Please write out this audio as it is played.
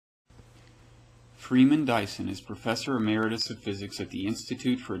Freeman Dyson is Professor Emeritus of Physics at the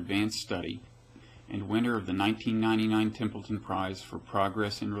Institute for Advanced Study and winner of the 1999 Templeton Prize for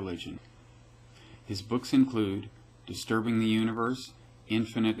Progress in Religion. His books include Disturbing the Universe,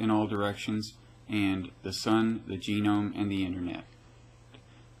 Infinite in All Directions, and The Sun, the Genome, and the Internet.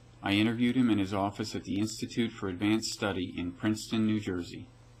 I interviewed him in his office at the Institute for Advanced Study in Princeton, New Jersey.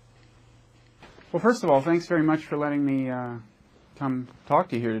 Well, first of all, thanks very much for letting me come talk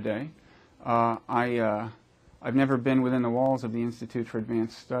to you here today. I've never been within the walls of the Institute for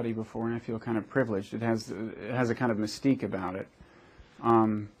Advanced Study before, and I feel kind of privileged. It has a kind of mystique about it.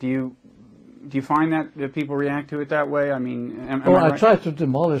 Do you find that people react to it that way? I mean, am I right? I try to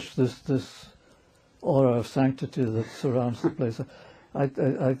demolish this aura of sanctity that surrounds the place.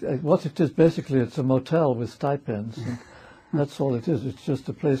 What it is basically, it's a motel with stipends. And that's all it is. It's just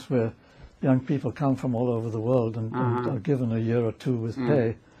a place where young people come from all over the world and are given a year or two with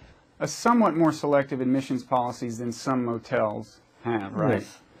pay. A somewhat more selective admissions policies than some motels have, right?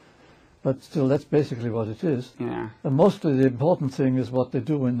 Yes. But still, that's basically what it is. Yeah. And mostly the important thing is what they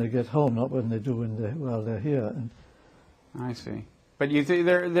do when they get home, not when they do while they're here. And I see. But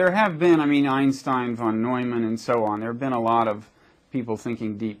there have been, I mean, Einstein, von Neumann, and so on. There have been a lot of people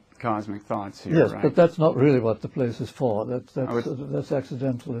thinking deep cosmic thoughts here, yes, right? but that's not really what the place is for. That's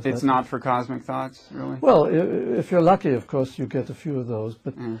accidental. It's not for cosmic thoughts, really? Well, if you're lucky, of course, you get a few of those.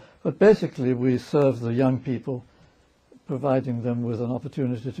 But basically, we serve the young people, providing them with an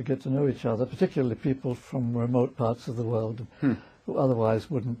opportunity to get to know each other, particularly people from remote parts of the world who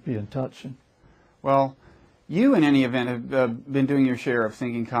otherwise wouldn't be in touch. Well, you, in any event, have been doing your share of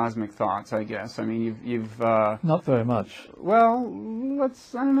thinking cosmic thoughts, I guess. I mean, you've not very much. Well,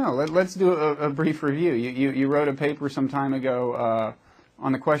 I don't know. Let's do a brief review. You wrote a paper some time ago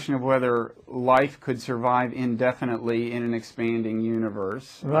on the question of whether life could survive indefinitely in an expanding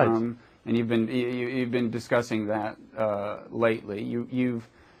universe. Right. And you've been discussing that lately. You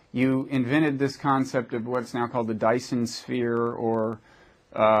invented this concept of what's now called the Dyson sphere, or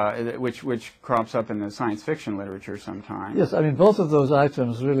which crops up in the science fiction literature sometimes. Yes, I mean, both of those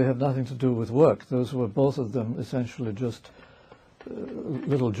items really have nothing to do with work. Those were both of them essentially just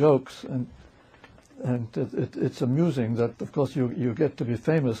little jokes, and it's amusing that, of course, you get to be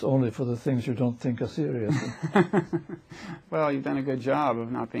famous only for the things you don't think are serious. Well, you've done a good job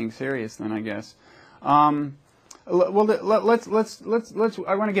of not being serious, then, I guess. Well, let's.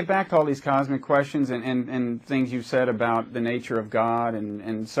 I want to get back to all these cosmic questions and things you said about the nature of God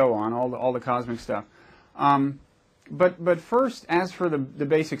and so on, all the cosmic stuff. But first, as for the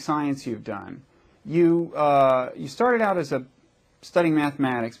basic science you've done, you started out as studying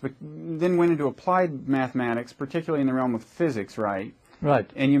mathematics, but then went into applied mathematics, particularly in the realm of physics, right? Right.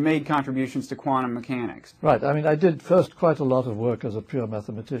 And you made contributions to quantum mechanics. Right. I mean, I did first quite a lot of work as a pure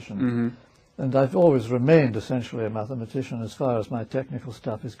mathematician. And I've always remained essentially a mathematician as far as my technical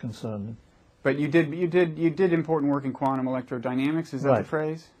stuff is concerned. But you did important work in quantum electrodynamics. Is that the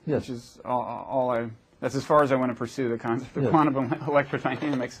phrase? Yes. Which is that's as far as I want to pursue the concept of quantum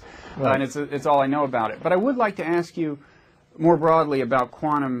electrodynamics, and it's all I know about it. But I would like to ask you more broadly about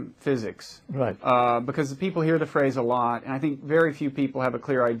quantum physics, right? Because the people hear the phrase a lot, and I think very few people have a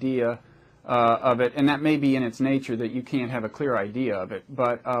clear idea of it, and that may be in its nature that you can't have a clear idea of it.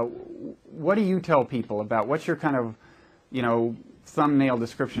 But what do you tell people about? What's your kind of, thumbnail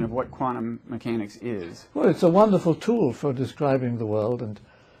description of what quantum mechanics is? Well, it's a wonderful tool for describing the world,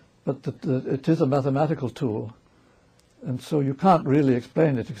 but it is a mathematical tool, and so you can't really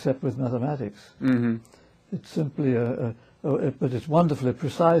explain it except with mathematics. It's simply but it's wonderfully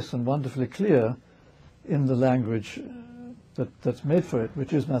precise and wonderfully clear in the language that's made for it,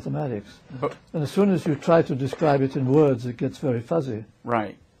 which is mathematics. And as soon as you try to describe it in words, it gets very fuzzy.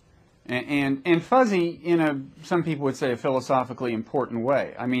 Right. And fuzzy in some people would say, a philosophically important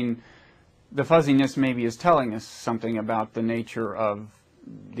way. I mean, the fuzziness maybe is telling us something about the nature of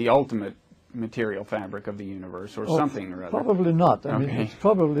the ultimate material fabric of the universe, or something or other. Probably not. I mean, it's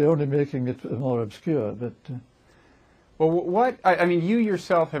probably only making it more obscure. But well, I mean, you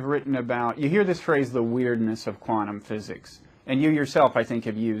yourself have written about. You hear this phrase, the weirdness of quantum physics, and you yourself, I think,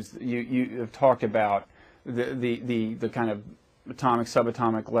 have used. You have talked about the kind of atomic,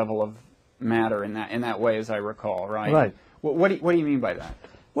 subatomic level of matter in that way, as I recall, right? Right. What do you mean by that?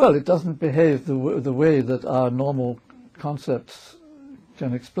 Well, it doesn't behave the way that our normal concepts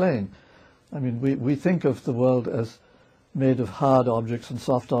can explain. I mean, we think of the world as made of hard objects and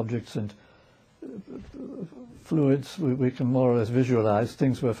soft objects and fluids we can more or less visualize,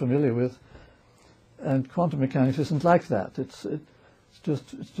 things we're familiar with. And quantum mechanics isn't like that. It's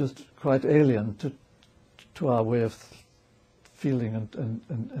just quite alien to our way of feeling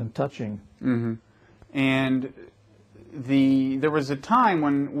and touching. Mm-hmm. And there was a time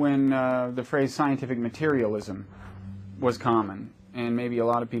when the phrase scientific materialism was common, and maybe a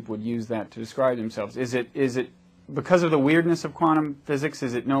lot of people would use that to describe themselves. Is it because of the weirdness of quantum physics,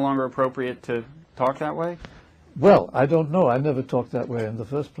 is it no longer appropriate to talk that way? Well, I don't know. I never talked that way in the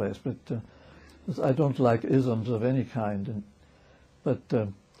first place, but I don't like isms of any kind. But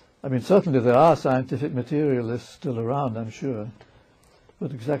I mean, certainly there are scientific materialists still around, I'm sure.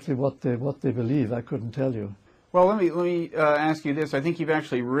 But exactly what they believe, I couldn't tell you. Well, let me ask you this. I think you've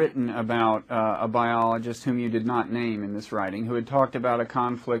actually written about a biologist whom you did not name in this writing, who had talked about a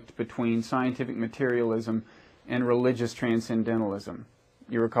conflict between scientific materialism and religious transcendentalism.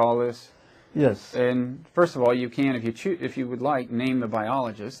 You recall this? Yes. And first of all, you can, if you would like, name the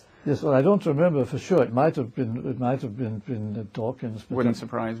biologist. Yes. Well, I don't remember for sure. It might have been Dawkins. But wouldn't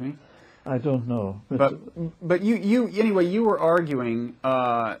surprise me. I don't know. But you were arguing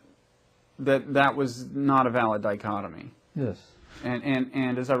that was not a valid dichotomy. Yes.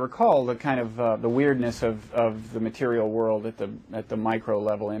 And as I recall, the kind of the weirdness of the material world at the micro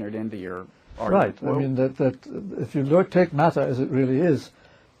level entered into your argument. Right. I mean that if you take matter as it really is,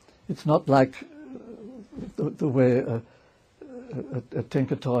 it's not like the way a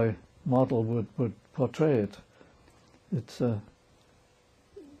Tinker Toy model would portray it.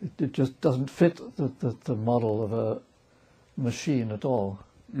 It just doesn't fit the model of a machine at all.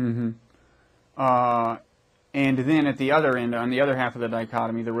 Mm-hmm. And then at the other end, on the other half of the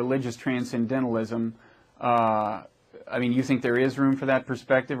dichotomy, the religious transcendentalism, I mean, you think there is room for that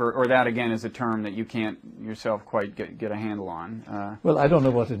perspective, or that, again, is a term that you can't yourself quite get a handle on? Well, I don't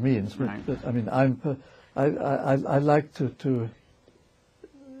know what it means, but, right. but I mean, I like to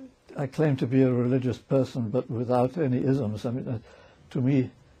I claim to be a religious person, but without any isms. I mean, to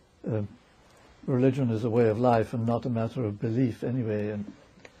me, religion is a way of life and not a matter of belief anyway, and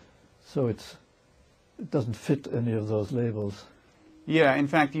so it doesn't fit any of those labels. Yeah, in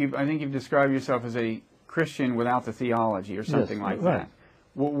fact, I think you've described yourself as a Christian without the theology, or something yes, like right. that.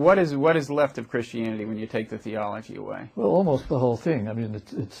 What is left of Christianity when you take the theology away? Well, almost the whole thing. I mean,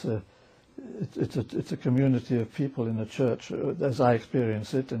 it's a community of people in a church, as I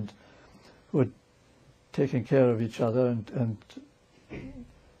experience it, and who are taking care of each other, and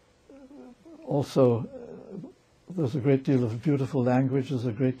also there's a great deal of beautiful language. There's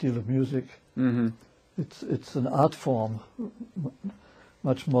a great deal of music. Mm-hmm. It's an art form,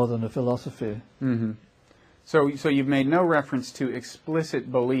 much more than a philosophy. Mm-hmm. So you've made no reference to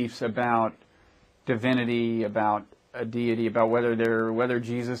explicit beliefs about divinity, about a deity, about whether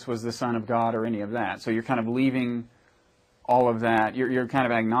Jesus was the Son of God or any of that. So you're kind of leaving all of that. You're kind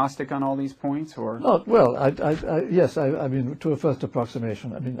of agnostic on all these points, or? No, well, yes. I mean, to a first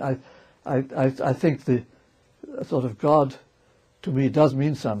approximation. I mean, I think the sort of God to me does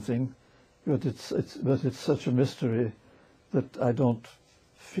mean something, but it's such a mystery that I don't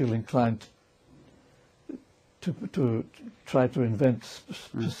feel inclined to try to invent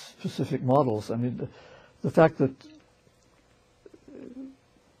specific models. I mean, the fact that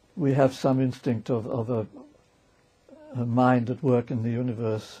we have some instinct of a mind at work in the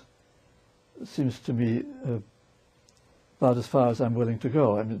universe seems to me about as far as I'm willing to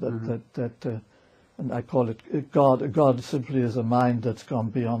go. I mean, and I call it God. God simply is a mind that's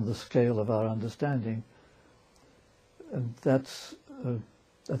gone beyond the scale of our understanding, and that's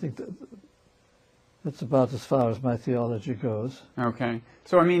I think that's about as far as my theology goes. Okay.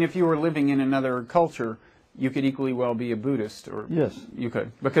 So, I mean, if you were living in another culture, you could equally well be a Buddhist, or yes, you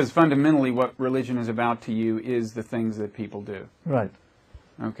could, because fundamentally, what religion is about to you is the things that people do. Right.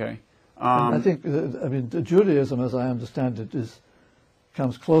 Okay. I think, I mean, Judaism, as I understand it,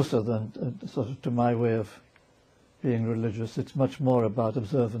 comes closer than sort of to my way of being religious. It's much more about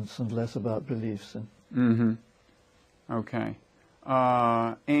observance and less about beliefs. Mm-hmm. Okay.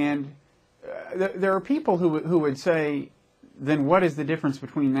 And there are people who would say, then what is the difference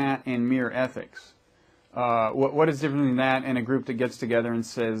between that and mere ethics? What is different between that and a group that gets together and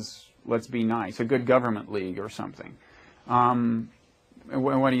says, let's be nice, a good government league or something?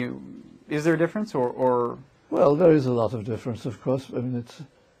 What do you? Is there a difference, or? Well, there is a lot of difference, of course. I mean,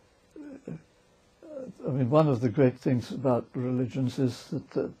 one of the great things about religions is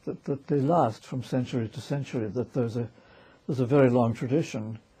that they last from century to century. That there's a very long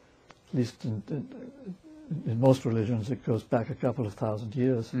tradition. At least in most religions, it goes back a couple of thousand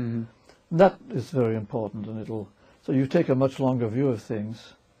years. Mm-hmm. And that is very important, and so you take a much longer view of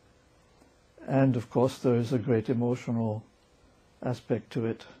things. And of course, there is a great emotional aspect to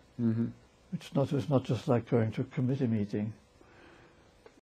it, mm-hmm. which is not just like going to a committee meeting.